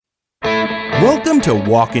Welcome to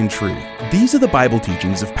Walk in Truth. These are the Bible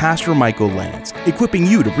teachings of Pastor Michael Lance, equipping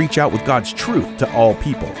you to reach out with God's truth to all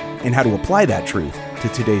people and how to apply that truth to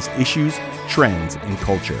today's issues, trends, and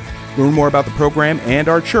culture. Learn more about the program and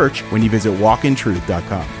our church when you visit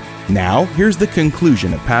walkintruth.com. Now, here's the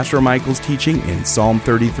conclusion of Pastor Michael's teaching in Psalm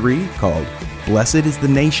 33 called, Blessed is the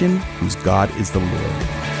Nation Whose God is the Lord.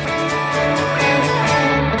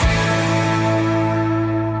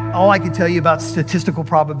 All I can tell you about statistical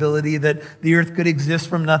probability that the earth could exist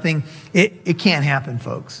from nothing, it can't happen,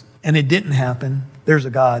 folks. And it didn't happen. There's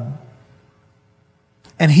a God.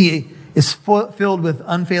 And he is filled with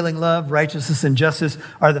unfailing love, righteousness, and justice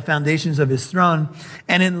are the foundations of his throne.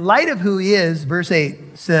 And in light of who he is, verse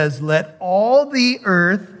 8 says, let all the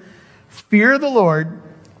earth fear the Lord.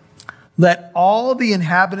 Let all the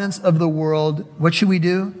inhabitants of the world, what should we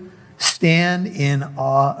do? Stand in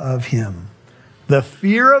awe of him. The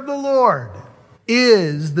fear of the Lord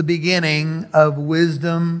is the beginning of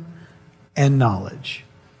wisdom and knowledge.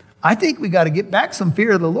 I think we got to get back some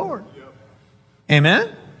fear of the Lord.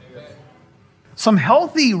 Amen? Some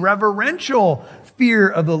healthy, reverential fear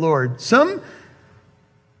of the Lord. There's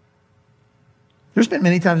been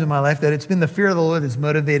many times in my life that it's been the fear of the Lord that's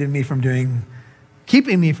motivated me from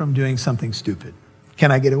keeping me from doing something stupid.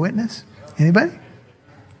 Can I get a witness? Anybody?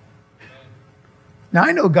 Now,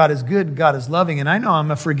 I know God is good, God is loving, and I know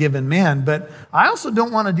I'm a forgiven man, but I also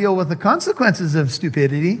don't want to deal with the consequences of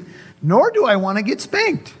stupidity, nor do I want to get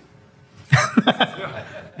spanked.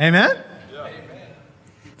 Amen?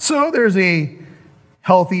 So there's a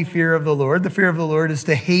healthy fear of the Lord. The fear of the Lord is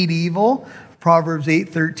to hate evil. Proverbs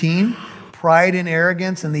 8:13. Pride and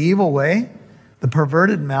arrogance and the evil way. The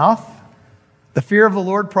perverted mouth. The fear of the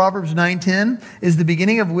Lord, Proverbs 9:10, is the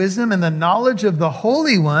beginning of wisdom, and the knowledge of the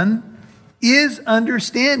Holy One is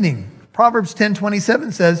understanding. Proverbs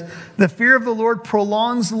 10:27 says, the fear of the Lord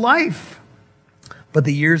prolongs life, but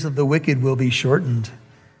the years of the wicked will be shortened.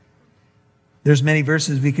 There's many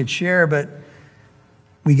verses we could share, but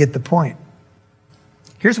we get the point.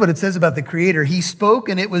 Here's what it says about the Creator. He spoke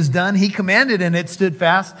and it was done. He commanded and it stood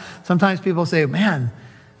fast. Sometimes people say, man,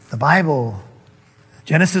 the Bible,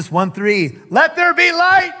 Genesis 1:3, let there be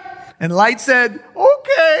light. And light said,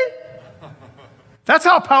 okay. That's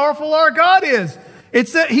how powerful our God is.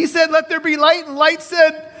 He said, let there be light, and light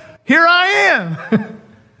said, here I am.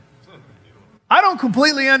 I don't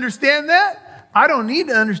completely understand that. I don't need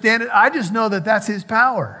to understand it. I just know that that's his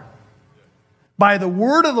power. By the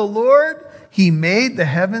word of the Lord, he made the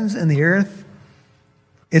heavens and the earth.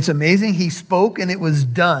 It's amazing. He spoke and it was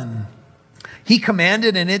done. He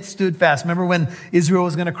commanded and it stood fast. Remember when Israel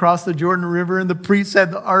was going to cross the Jordan River and the priest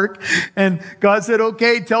had the ark, and God said,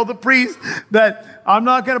 okay, tell the priest that I'm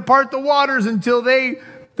not going to part the waters until they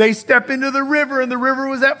step into the river. And the river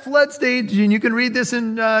was at flood stage. And you can read this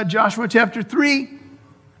in Joshua chapter 3.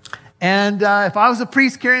 And if I was a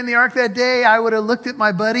priest carrying the ark that day, I would have looked at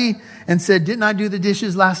my buddy and said, didn't I do the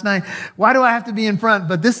dishes last night? Why do I have to be in front?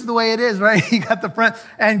 But this is the way it is, right? You got the front.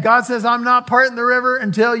 And God says, I'm not parting the river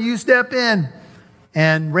until you step in.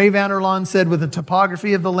 And Ray Vander Laan said, with the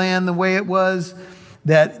topography of the land, the way it was,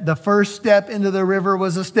 that the first step into the river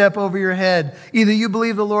was a step over your head. Either you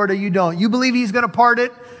believe the Lord or you don't. You believe he's going to part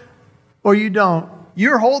it or you don't.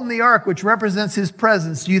 You're holding the ark, which represents his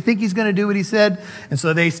presence. Do you think he's going to do what he said? And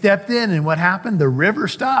so they stepped in, and what happened? The river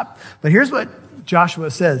stopped. But here's what Joshua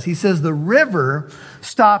says. He says the river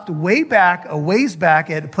stopped a ways back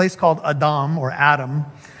at a place called Adam,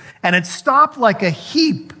 and it stopped like a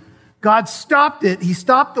heap. God stopped it. He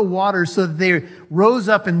stopped the water so that they rose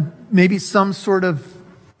up in maybe some sort of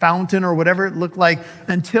fountain or whatever it looked like,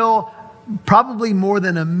 until probably more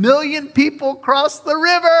than 1 million people crossed the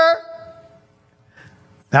river.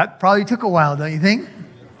 That probably took a while, don't you think?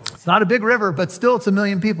 It's not a big river, but still it's 1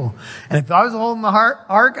 million people. And if I was holding the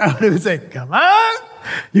ark, I would say, come on,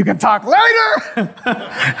 you can talk later.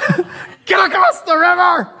 Get across the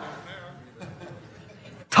river.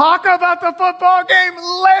 Talk about the football game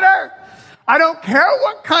later. I don't care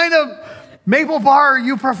what kind of maple bar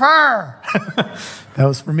you prefer. That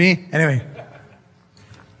was for me. Anyway.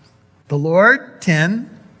 The Lord, 10,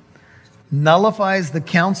 nullifies the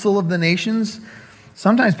counsel of the nations.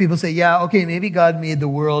 Sometimes people say, yeah, okay, maybe God made the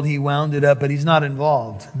world, he wound it up, but he's not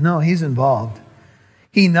involved. No, he's involved.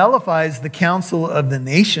 He nullifies the counsel of the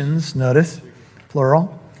nations, notice,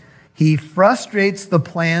 plural. He frustrates the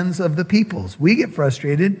plans of the peoples. We get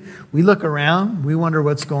frustrated. We look around. We wonder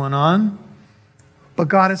what's going on. But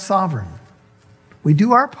God is sovereign. We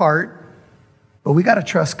do our part, but we got to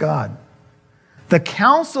trust God. The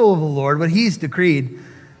counsel of the Lord, what he's decreed,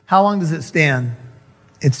 how long does it stand?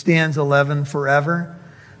 It stands 11 forever.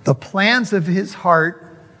 The plans of his heart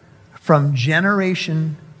from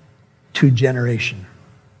generation to generation.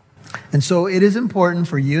 And so it is important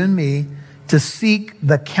for you and me to seek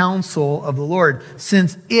the counsel of the Lord,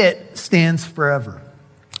 since it stands forever.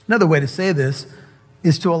 Another way to say this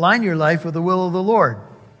is to align your life with the will of the Lord.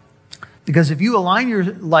 Because if you align your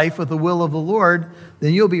life with the will of the Lord,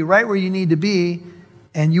 then you'll be right where you need to be,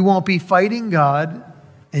 and you won't be fighting God,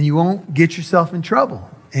 and you won't get yourself in trouble.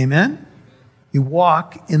 Amen? You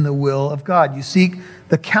walk in the will of God. You seek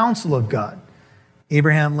the counsel of God.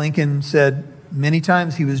 Abraham Lincoln said many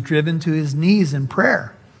times he was driven to his knees in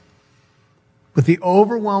prayer with the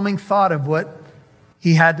overwhelming thought of what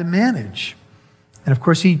he had to manage. And of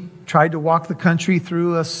course, he tried to walk the country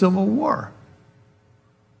through a civil war.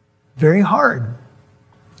 Very hard.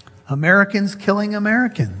 Americans killing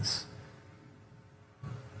Americans.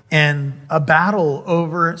 And a battle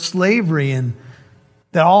over slavery, and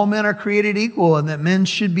that all men are created equal and that men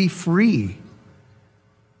should be free.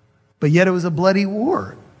 But yet it was a bloody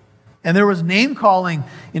war. And there was name calling.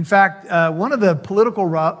 In fact, one of the political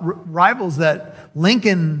rivals that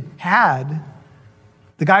Lincoln had,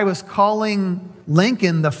 the guy was calling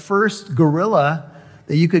Lincoln the first gorilla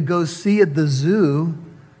that you could go see at the zoo.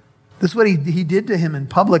 This is what he did to him in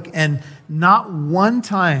public. And not one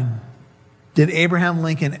time did Abraham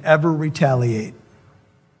Lincoln ever retaliate.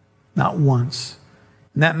 Not once.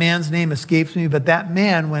 And that man's name escapes me, but that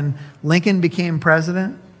man, when Lincoln became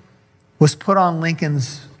president, was put on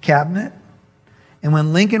Lincoln's cabinet. And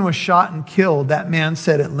when Lincoln was shot and killed, that man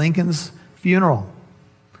said at Lincoln's funeral,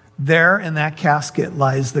 "There in that casket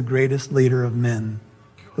lies the greatest leader of men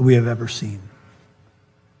that we have ever seen."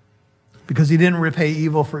 Because he didn't repay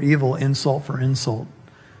evil for evil, insult for insult.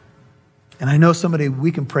 And I know somebody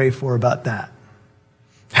we can pray for about that.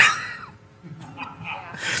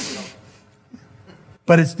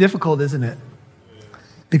 But it's difficult, isn't it?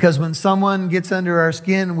 Because when someone gets under our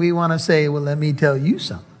skin, we want to say, well, let me tell you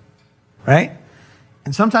something, right?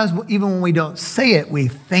 And sometimes even when we don't say it, we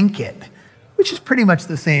think it, which is pretty much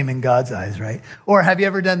the same in God's eyes, right? Or have you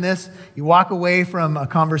ever done this? You walk away from a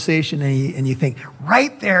conversation and you think,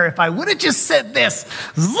 right there, if I would have just said this,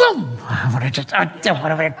 zoom, I would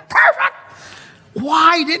have been perfect.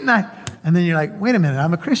 Why didn't I? And then you're like, wait a minute,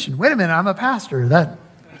 I'm a Christian. Wait a minute, I'm a pastor. That's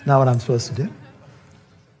not what I'm supposed to do.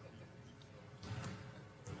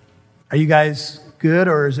 Are you guys good,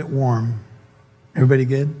 or is it warm? Everybody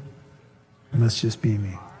good? It must just be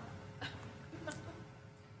me.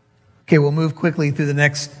 Okay, we'll move quickly through the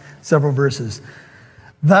next several verses.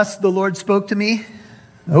 Thus the Lord spoke to me.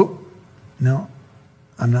 Oh, no,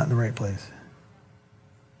 I'm not in the right place.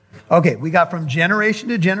 Okay, we got from generation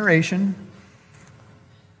to generation.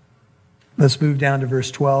 Let's move down to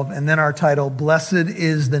verse 12. And then our title, Blessed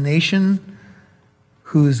is the nation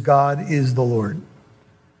whose God is the Lord,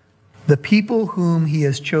 the people whom he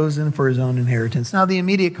has chosen for his own inheritance. Now, the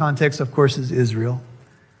immediate context, of course, is Israel.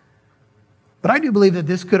 But I do believe that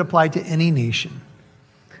this could apply to any nation.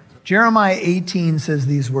 Jeremiah 18 says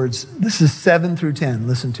these words. This is 7 through 10.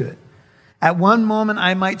 Listen to it. At one moment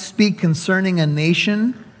I might speak concerning a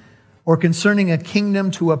nation or concerning a kingdom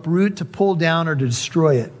to uproot, to pull down, or to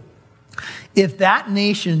destroy it. If that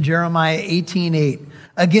nation, Jeremiah 18:8,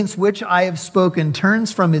 against which I have spoken,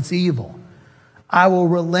 turns from its evil, I will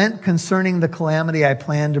relent concerning the calamity I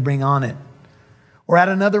plan to bring on it. Or at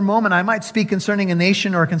another moment, I might speak concerning a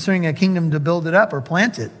nation or concerning a kingdom to build it up or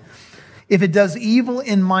plant it. If it does evil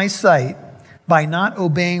in my sight by not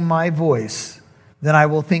obeying my voice, then I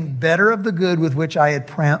will think better of the good with which I had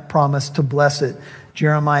promised to bless it.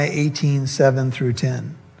 Jeremiah 18:7 through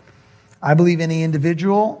 10. I believe any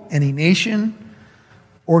individual, any nation,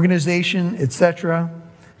 organization, etc.,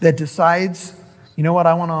 that decides, you know what,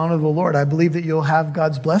 I want to honor the Lord, I believe that you'll have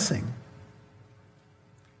God's blessing.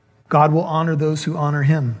 God will honor those who honor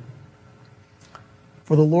him.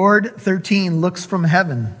 For the Lord, 13, looks from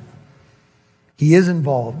heaven. He is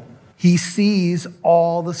involved. He sees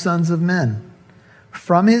all the sons of men.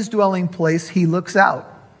 From his dwelling place, he looks out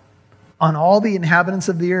on all the inhabitants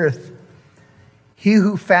of the earth. He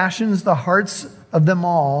who fashions the hearts of them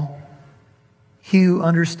all, he who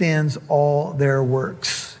understands all their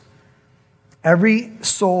works. Every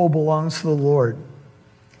soul belongs to the Lord.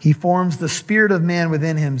 He forms the spirit of man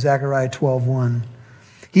within him, Zechariah 12:1.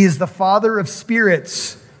 He is the father of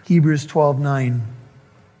spirits, Hebrews 12:9.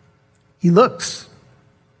 He looks,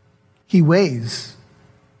 he weighs,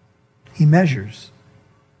 he measures.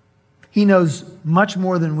 He knows much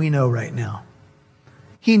more than we know right now.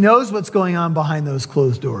 He knows what's going on behind those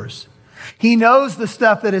closed doors. He knows the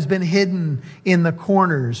stuff that has been hidden in the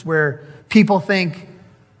corners where people think,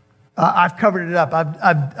 I've covered it up.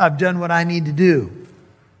 I've done what I need to do.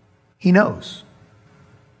 He knows.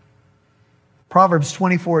 Proverbs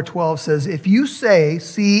 24:12 says, if you say,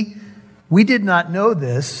 see, we did not know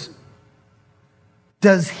this,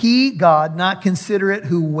 does he, God, not consider it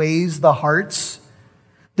who weighs the hearts?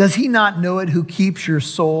 Does he not know it who keeps your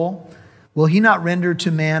soul? Will he not render to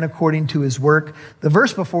man according to his work? The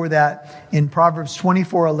verse before that in Proverbs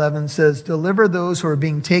 24:11 says, deliver those who are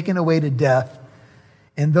being taken away to death,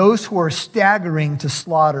 and those who are staggering to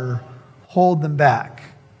slaughter, hold them back.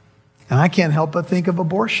 And I can't help but think of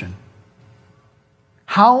abortion.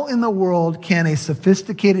 How in the world can a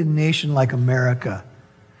sophisticated nation like America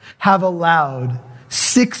have allowed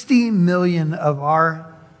 60 million of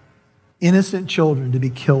our innocent children to be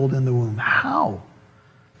killed in the womb? How?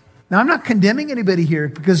 Now, I'm not condemning anybody here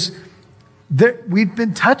because we've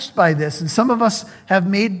been touched by this, and some of us have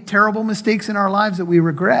made terrible mistakes in our lives that we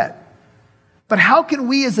regret. But how can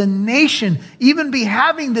we as a nation even be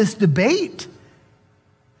having this debate?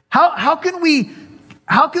 How can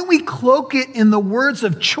we cloak it in the words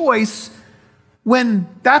of choice when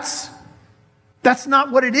that's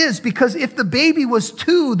not what it is? Because if the baby was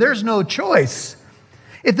 2, there's no choice.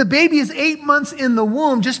 If the baby is 8 months in the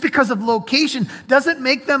womb, just because of location doesn't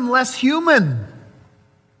make them less human.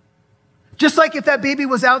 Just like if that baby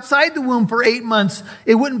was outside the womb for 8 months,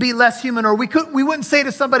 it wouldn't be less human. Or we wouldn't say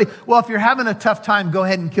to somebody, well, if you're having a tough time, go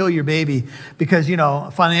ahead and kill your baby because,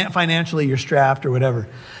 financially you're strapped or whatever.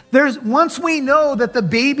 Once we know that the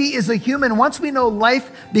baby is a human, once we know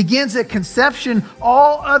life begins at conception,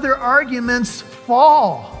 all other arguments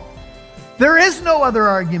fall. There is no other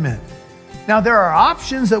argument. Now, there are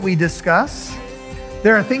options that we discuss.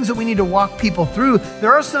 There are things that we need to walk people through.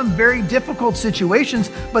 There are some very difficult situations,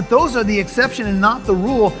 but those are the exception and not the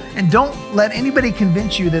rule. And don't let anybody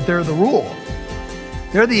convince you that they're the rule.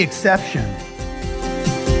 They're the exception.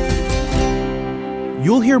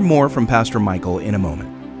 You'll hear more from Pastor Michael in a moment.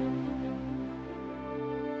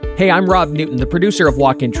 Hey, I'm Rob Newton, the producer of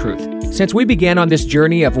Walk in Truth. Since we began on this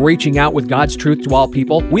journey of reaching out with God's truth to all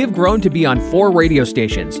people, we have grown to be on 4 radio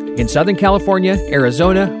stations in Southern California,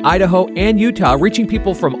 Arizona, Idaho, and Utah, reaching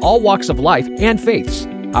people from all walks of life and faiths.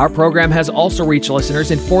 Our program has also reached listeners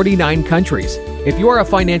in 49 countries. If you are a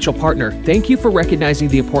financial partner, thank you for recognizing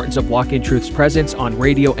the importance of Walk in Truth's presence on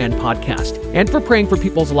radio and podcast, and for praying for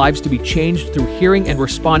people's lives to be changed through hearing and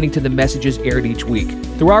responding to the messages aired each week.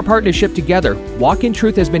 Through our partnership together, Walk in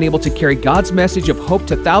Truth has been able to carry God's message of hope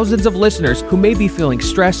to thousands of listeners who may be feeling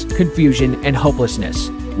stress, confusion, and hopelessness.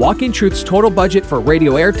 Walk in Truth's total budget for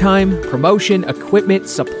radio airtime, promotion, equipment,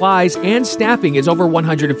 supplies, and staffing is over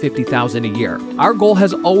 $150,000 a year. Our goal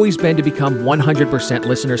has always been to become 100%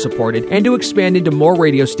 listener supported and to expand into more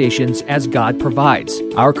radio stations as God provides.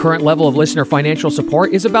 Our current level of listener financial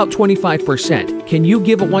support is about 25%. Can you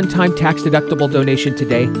give a one-time tax-deductible donation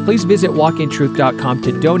today? Please visit walkintruth.com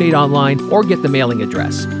to donate online or get the mailing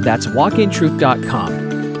address. That's walkintruth.com.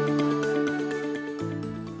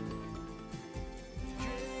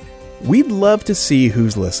 We'd love to see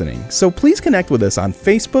who's listening, so please connect with us on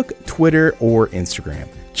Facebook, Twitter, or Instagram.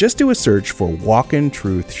 Just do a search for Walk in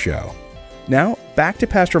Truth Show. Now, back to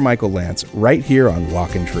Pastor Michael Lantz right here on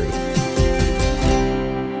Walk in Truth.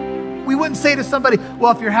 We wouldn't say to somebody,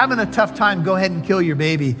 well, if you're having a tough time, go ahead and kill your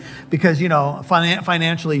baby because,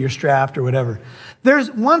 financially you're strapped or whatever.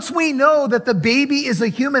 Once we know that the baby is a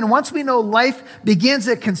human, once we know life begins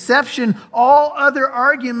at conception, all other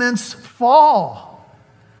arguments fall.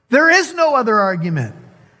 There is no other argument.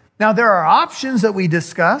 Now, there are options that we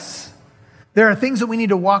discuss. There are things that we need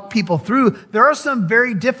to walk people through. There are some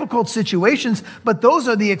very difficult situations, but those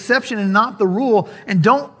are the exception and not the rule. And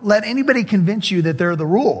don't let anybody convince you that they're the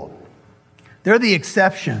rule. They're the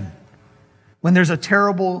exception. When there's a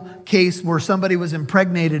terrible case where somebody was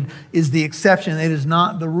impregnated is the exception. It is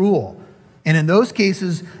not the rule. And in those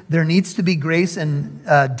cases, there needs to be grace and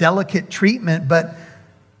delicate treatment, but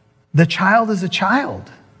the child is a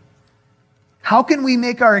child. How can we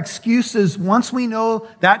make our excuses once we know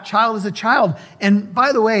that child is a child? And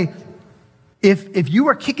by the way, if you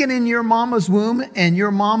were kicking in your mama's womb and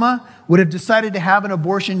your mama would have decided to have an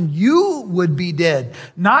abortion, you would be dead.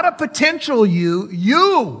 Not a potential you.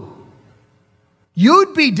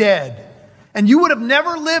 You'd be dead. And you would have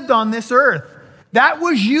never lived on this earth. That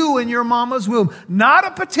was you in your mama's womb. Not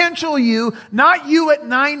a potential you, not you at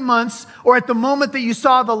 9 months or at the moment that you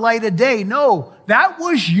saw the light of day. No, that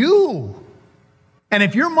was you. And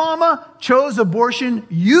if your mama chose abortion,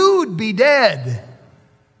 you'd be dead.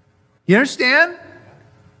 You understand?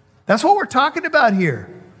 That's what we're talking about here.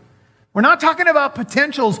 We're not talking about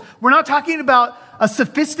potentials. We're not talking about a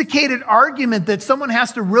sophisticated argument that someone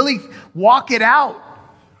has to really walk it out.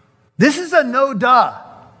 This is a no-duh.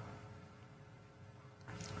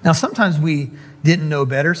 Now, sometimes we didn't know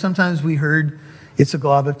better. Sometimes we heard it's a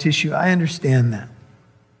glob of tissue. I understand that.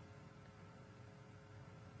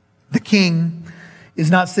 The king is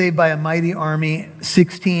not saved by a mighty army.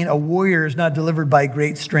 16, a warrior is not delivered by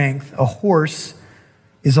great strength. A horse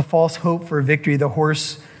is a false hope for victory. The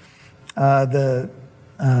horse, the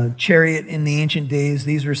chariot in the ancient days,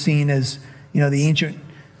 these were seen as, the ancient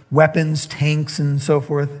weapons, tanks, and so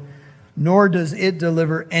forth. Nor does it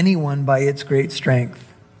deliver anyone by its great strength.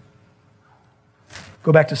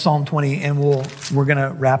 Go back to Psalm 20, and we're going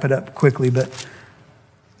to wrap it up quickly, but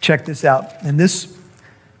check this out. And this,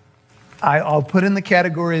 I'll put in the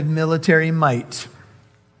category of military might.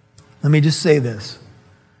 Let me just say this.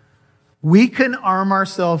 We can arm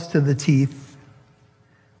ourselves to the teeth.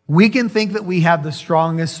 We can think that we have the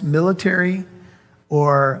strongest military,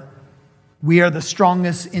 or we are the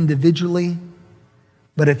strongest individually.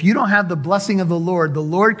 But if you don't have the blessing of the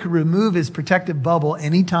Lord could remove his protective bubble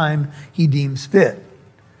anytime he deems fit.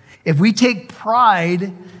 If we take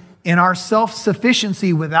pride in our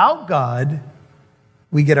self-sufficiency without God,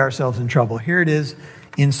 we get ourselves in trouble. Here it is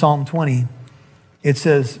in Psalm 20. It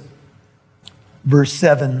says, verse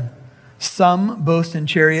 7, some boast in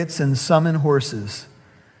chariots and some in horses,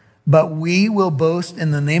 but we will boast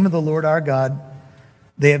in the name of the Lord our God.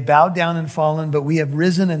 They have bowed down and fallen, but we have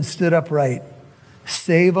risen and stood upright.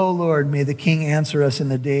 Save, O Lord, may the King answer us in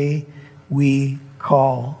the day we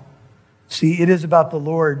call. See, it is about the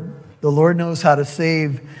Lord. The Lord knows how to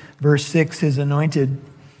save, verse 6, his anointed.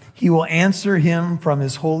 He will answer him from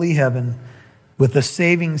his holy heaven with the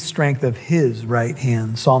saving strength of his right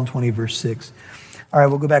hand. Psalm 20, verse 6. All right,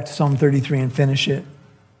 we'll go back to Psalm 33 and finish it.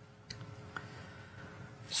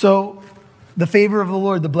 So, the favor of the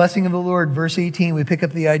Lord, the blessing of the Lord, verse 18, we pick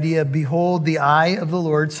up the idea, behold, the eye of the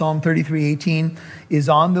Lord, Psalm 33, 18, is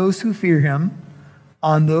on those who fear him,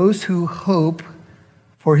 on those who hope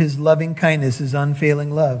for his loving kindness, his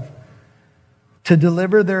unfailing love, to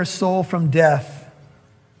deliver their soul from death,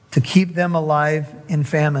 to keep them alive in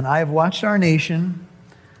famine. I have watched our nation,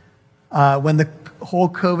 when the whole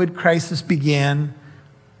COVID crisis began,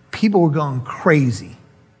 people were going crazy,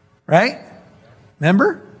 right?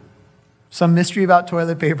 Remember? Some mystery about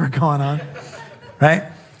toilet paper going on,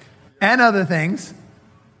 right? And other things.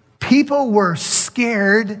 People were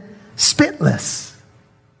scared spitless.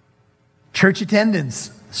 Church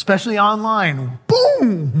attendance, especially online,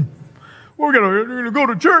 boom! We're gonna go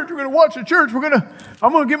to church. We're gonna watch the church. I'm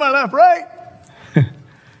gonna get my laugh right.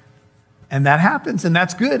 And that happens, and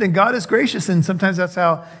that's good. And God is gracious, and sometimes that's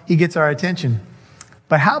how he gets our attention.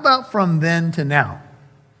 But how about from then to now?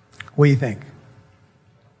 What do you think?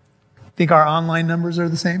 Think our online numbers are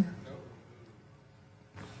the same?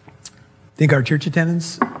 Think our church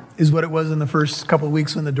attendance is what it was in the first couple of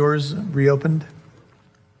weeks when the doors reopened?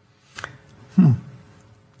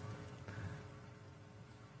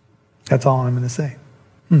 That's all I'm going to say.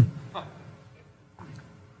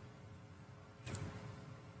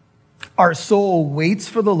 Our soul waits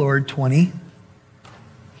for the Lord, 20.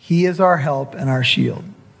 He is our help and our shield.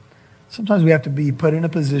 Sometimes we have to be put in a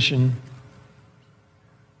position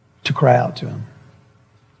to cry out to him.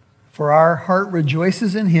 For our heart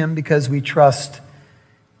rejoices in him because we trust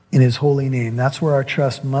in his holy name. That's where our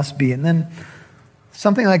trust must be. And then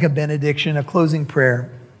something like a benediction, a closing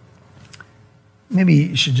prayer. Maybe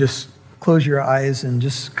you should just close your eyes and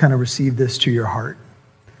just kind of receive this to your heart.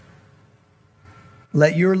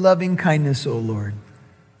 Let your loving kindness, O Lord,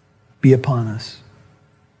 be upon us,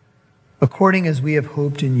 according as we have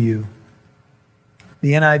hoped in you.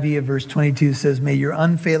 The NIV of verse 22 says, may your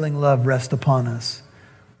unfailing love rest upon us,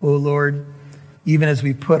 O Lord, even as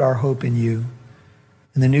we put our hope in you.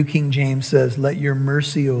 And the New King James says, let your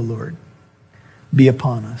mercy, O Lord, be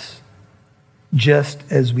upon us, just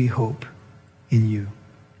as we hope in you.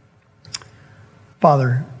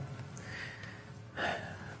 Father,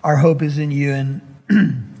 our hope is in you, and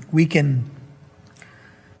we can,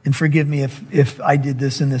 and forgive me if I did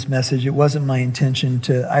this in this message. It wasn't my intention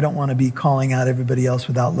I don't want to be calling out everybody else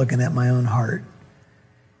without looking at my own heart.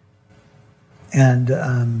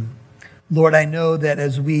 And Lord, I know that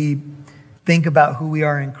as we think about who we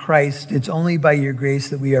are in Christ, it's only by your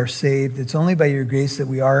grace that we are saved. It's only by your grace that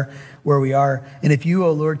we are where we are. And if you,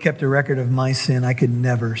 O Lord, kept a record of my sin, I could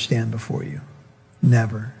never stand before you.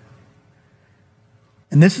 Never.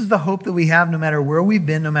 And this is the hope that we have no matter where we've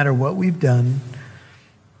been, no matter what we've done,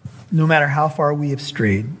 no matter how far we have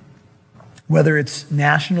strayed, whether it's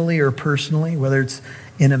nationally or personally, whether it's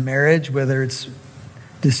in a marriage, whether it's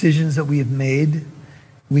decisions that we have made,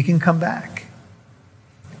 we can come back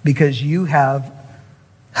because you have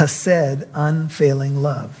hesed, unfailing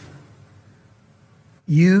love.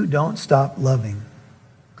 You don't stop loving.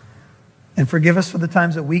 And forgive us for the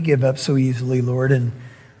times that we give up so easily, Lord. And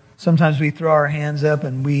sometimes we throw our hands up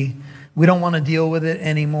and we don't want to deal with it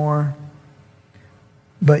anymore.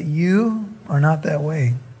 But you are not that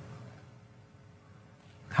way.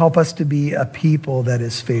 Help us to be a people that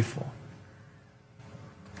is faithful.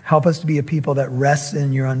 Help us to be a people that rests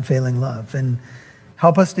in your unfailing love. And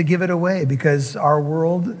help us to give it away, because our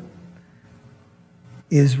world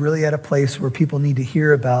is really at a place where people need to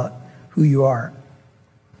hear about who you are.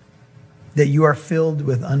 That you are filled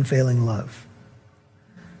with unfailing love.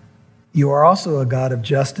 You are also a God of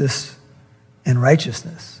justice and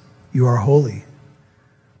righteousness. You are holy.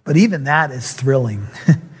 But even that is thrilling,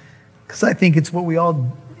 because I think it's what we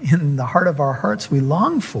all, in the heart of our hearts, we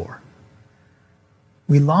long for.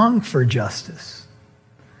 We long for justice.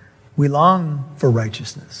 We long for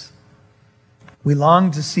righteousness. We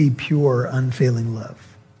long to see pure, unfailing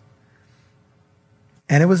love.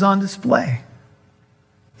 And it was on display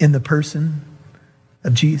in the person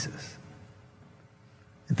of Jesus.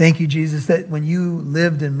 And thank you, Jesus, that when you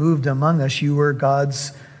lived and moved among us, you were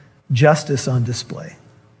God's justice on display,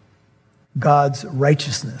 God's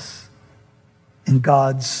righteousness, and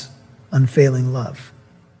God's unfailing love.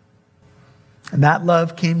 And that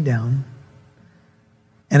love came down.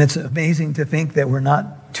 And it's amazing to think that we're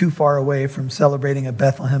not too far away from celebrating a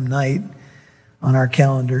Bethlehem night on our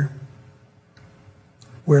calendar,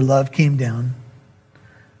 where love came down,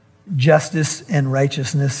 justice and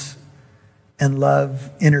righteousness and love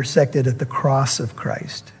intersected at the cross of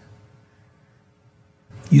Christ.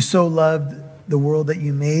 You so loved the world that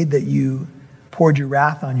you made that you poured your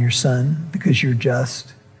wrath on your Son because you're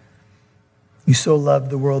just. You so loved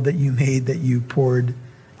the world that you made that you poured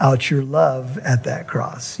out your love at that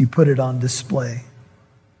cross. You put it on display.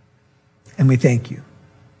 And we thank you.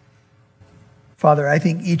 Father, I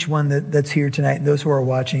think each one that's here tonight, and those who are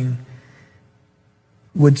watching,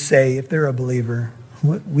 would say, if they're a believer,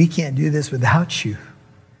 we can't do this without you.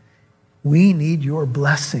 We need your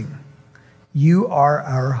blessing. You are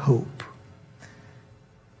our hope.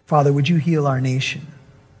 Father, would you heal our nation?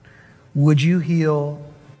 Would you heal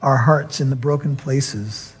our hearts in the broken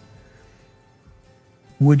places?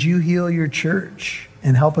 Would you heal your church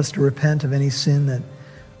and help us to repent of any sin that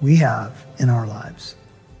we have in our lives?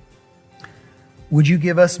 Would you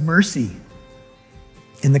give us mercy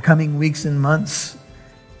in the coming weeks and months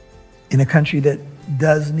in a country that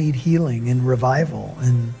does need healing and revival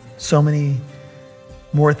and so many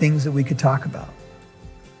more things that we could talk about?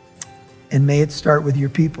 And may it start with your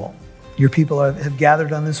people. Your people have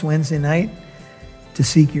gathered on this Wednesday night to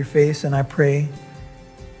seek your face, and I pray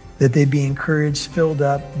that they be encouraged, filled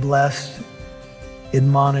up, blessed,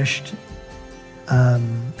 admonished,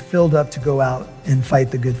 filled up to go out and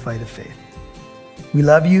fight the good fight of faith. We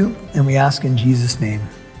love you, and we ask in Jesus' name,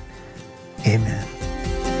 amen.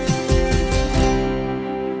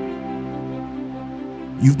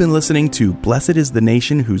 You've been listening to Blessed is the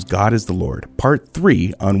Nation Whose God is the Lord, Part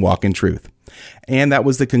 3 on Walk in Truth. And that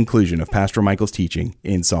was the conclusion of Pastor Michael's teaching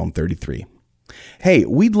in Psalm 33. Hey,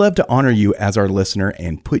 we'd love to honor you as our listener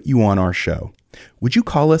and put you on our show. Would you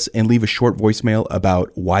call us and leave a short voicemail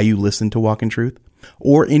about why you listen to Walk in Truth?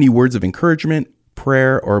 Or any words of encouragement,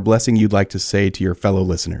 prayer, or blessing you'd like to say to your fellow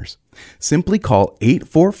listeners? Simply call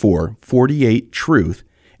 844-48-TRUTH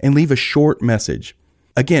and leave a short message.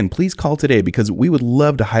 Again, please call today because we would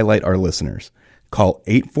love to highlight our listeners. Call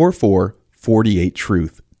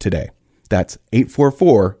 844-48-TRUTH today. That's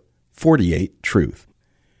 844-48-TRUTH.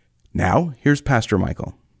 Now, here's Pastor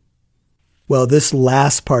Michael. Well, this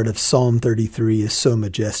last part of Psalm 33 is so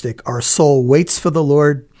majestic. Our soul waits for the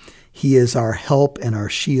Lord. He is our help and our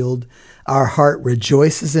shield. Our heart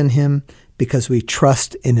rejoices in him because we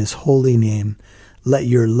trust in his holy name. Let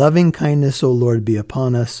your loving kindness, O Lord, be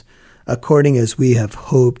upon us, according as we have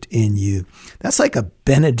hoped in you. That's like a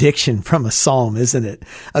benediction from a psalm, isn't it?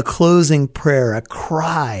 A closing prayer, a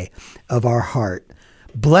cry of our heart.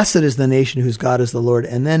 Blessed is the nation whose God is the Lord.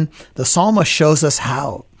 And then the psalmist shows us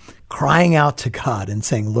how, crying out to God and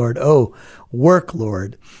saying, Lord, oh, work,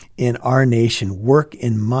 Lord, in our nation. Work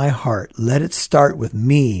in my heart. Let it start with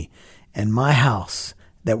me and my house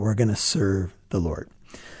that we're going to serve the Lord.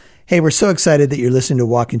 Hey, we're so excited that you're listening to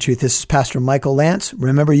Walk in Truth. This is Pastor Michael Lance.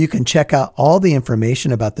 Remember, you can check out all the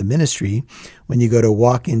information about the ministry when you go to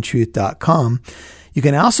walkintruth.com. You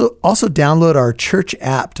can also download our church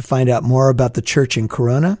app to find out more about the church in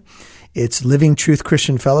Corona. It's Living Truth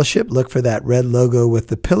Christian Fellowship. Look for that red logo with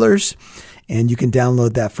the pillars, and you can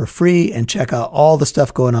download that for free and check out all the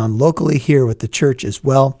stuff going on locally here with the church as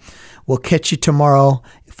well. We'll catch you tomorrow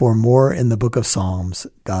for more in the book of Psalms.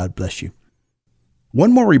 God bless you.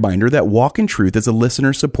 One more reminder that Walk in Truth is a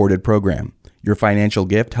listener-supported program. Your financial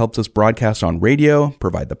gift helps us broadcast on radio,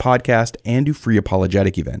 provide the podcast, and do free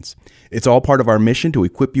apologetic events. It's all part of our mission to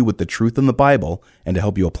equip you with the truth in the Bible and to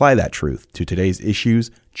help you apply that truth to today's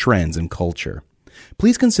issues, trends, and culture.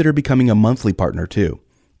 Please consider becoming a monthly partner too,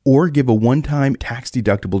 or give a one-time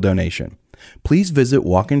tax-deductible donation. Please visit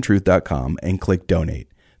walkintruth.com and click donate.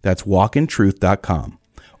 That's walkintruth.com.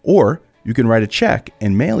 Or you can write a check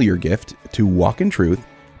and mail your gift to Walk in Truth,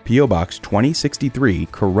 P.O. Box 2063,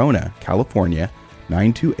 Corona, California,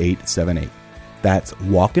 92878. That's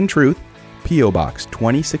Walk in Truth, P.O. Box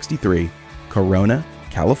 2063, Corona,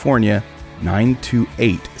 California,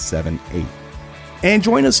 92878. And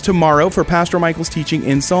join us tomorrow for Pastor Michael's teaching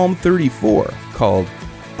in Psalm 34 called,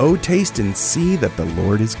 "Oh, Taste and See that the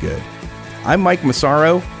Lord is Good." I'm Mike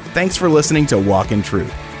Massaro. Thanks for listening to Walk in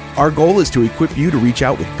Truth. Our goal is to equip you to reach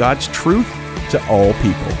out with God's truth to all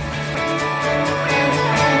people.